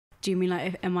Do you mean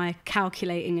like, am I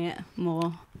calculating it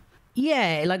more?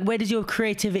 Yeah, like where does your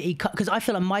creativity come? Because I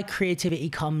feel like my creativity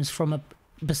comes from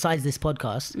besides this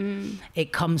podcast,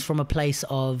 it comes from a place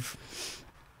of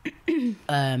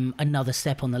another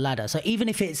step on the ladder. So even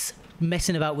if it's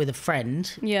messing about with a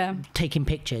friend, taking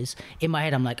pictures, in my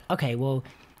head I'm like, okay, well,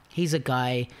 he's a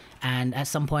guy, and at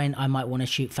some point I might want to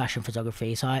shoot fashion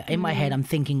photography. So in my head, I'm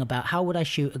thinking about how would I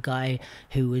shoot a guy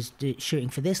who was shooting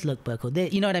for this lookbook or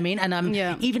this, you know what I mean? And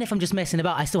even if I'm just messing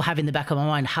about, I still have in the back of my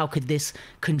mind, how could this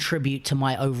contribute to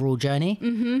my overall journey?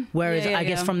 Whereas I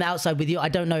guess from the outside with you, I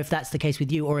don't know if that's the case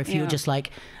with you, or if you're just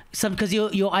like, because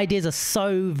your ideas are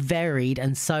so varied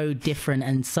and so different,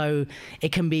 and so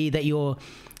it can be that you're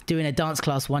doing a dance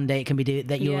class one day, it can be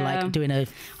that you're like doing a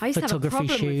photography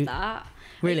shoot. With that.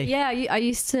 Really? Yeah, I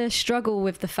used to struggle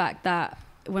with the fact that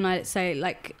when I say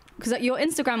like, because your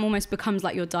Instagram almost becomes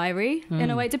like your diary in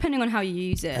a way, depending on how you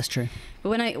use it. That's true. But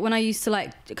when I used to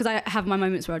like, because I have my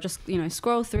moments where I just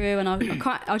scroll through and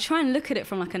I'll try and look at it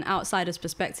from like an outsider's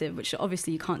perspective, which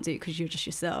obviously you can't do because you're just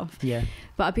yourself. Yeah.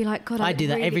 But I'd be like, God, I do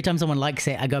that every time someone likes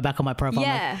it. I go back on my profile.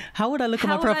 Yeah. Like, how would I look at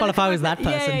my profile if I was that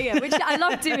person? Yeah. Which I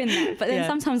love doing that. But then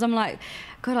sometimes I'm like,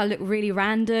 God, I look really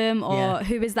random, or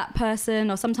who is that person?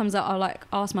 Or sometimes I'll like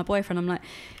ask my boyfriend, I'm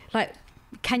like,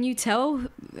 can you tell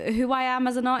who I am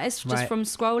as an artist just from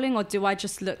scrolling, or do I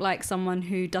just look like someone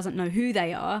who doesn't know who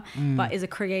they are but is a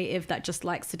creative that just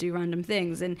likes to do random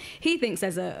things? And he thinks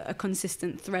there's a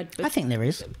consistent thread. I think there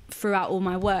is throughout all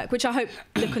my work, which I hope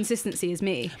the consistency is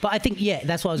me. But I think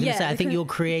that's what I was going to say. I think your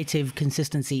creative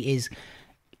consistency is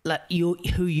like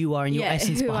who you are and your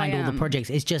essence behind all the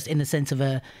projects. It's just in the sense of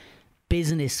a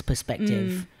business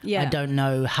perspective. I don't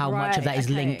know how much of that is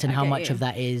linked and how much of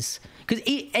that is, because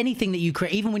anything that you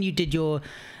create, even when you did your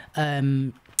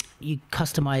you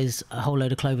customized a whole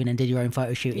load of clothing and did your own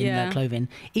photo shoot in that clothing,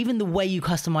 even the way you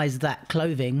customized that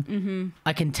clothing,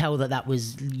 I can tell that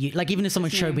was you. Like, even if someone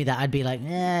showed me that, I'd be like,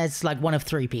 it's like one of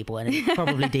 3 people and it's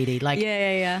probably Dee.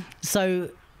 Like, so.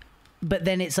 But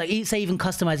then it's like, say even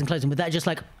customizing clothing, was that just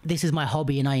like, this is my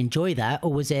hobby and I enjoy that?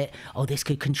 Or was it, this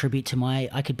could contribute to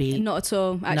I could be... Not at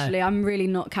all, actually. No. I'm really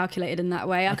not calculated in that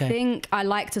way. Okay. I think I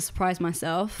like to surprise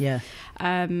myself. Yeah.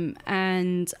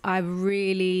 And I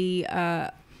really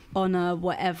honor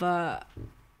whatever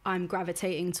I'm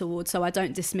gravitating towards, so I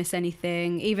don't dismiss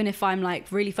anything, even if I'm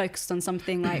like really focused on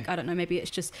something. Like, I don't know, maybe it's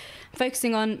just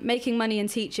focusing on making money and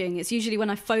teaching. It's usually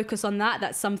when I focus on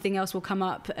that something else will come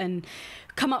up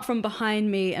from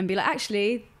behind me and be like,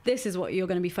 actually, this is what you're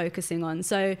going to be focusing on.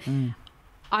 So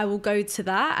I will go to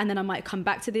that, and then I might come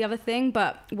back to the other thing.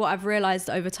 But what I've realized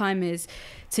over time is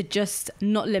to just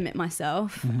not limit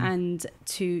myself and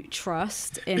to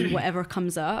trust in whatever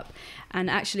comes up. And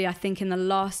actually, I think in the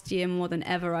last year more than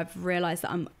ever, I've realized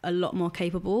that I'm a lot more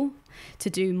capable to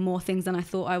do more things than I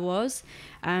thought I was.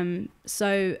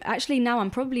 So actually now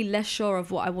I'm probably less sure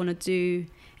of what I want to do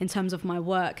in terms of my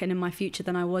work and in my future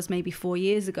than I was maybe 4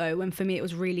 years ago, when for me it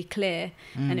was really clear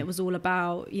and it was all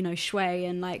about, shui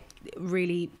and like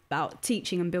really about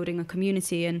teaching and building a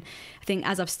community. And I think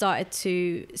as I've started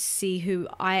to see who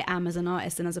I am as an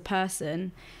artist and as a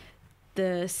person,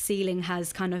 the ceiling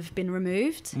has kind of been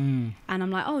removed. And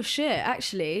I'm like, oh shit,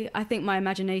 actually, I think my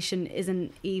imagination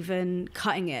isn't even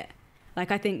cutting it. Like,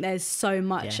 I think there's so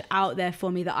much out there for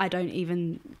me that I don't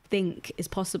even think is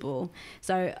possible.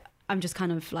 So I'm just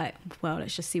kind of like, well,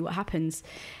 let's just see what happens.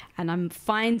 And I'm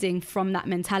finding from that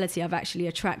mentality, I've actually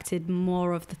attracted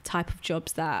more of the type of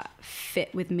jobs that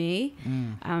fit with me.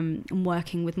 I'm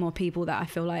working with more people that I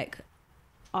feel like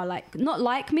are like, not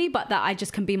like me, but that I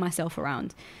just can be myself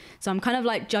around. So I'm kind of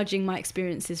like judging my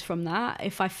experiences from that.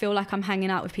 If I feel like I'm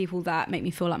hanging out with people that make me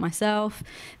feel like myself,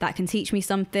 that can teach me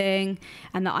something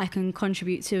and that I can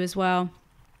contribute to as well,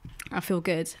 I feel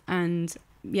good. And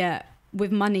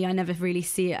with money, I never really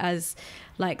see it as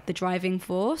like the driving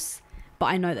force, but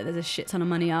I know that there's a shit ton of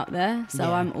money out there.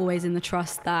 So I'm always in the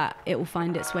trust that it will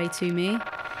find its way to me.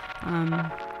 I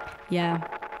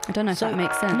don't know if that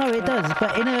makes sense. No, it does.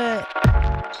 But in a...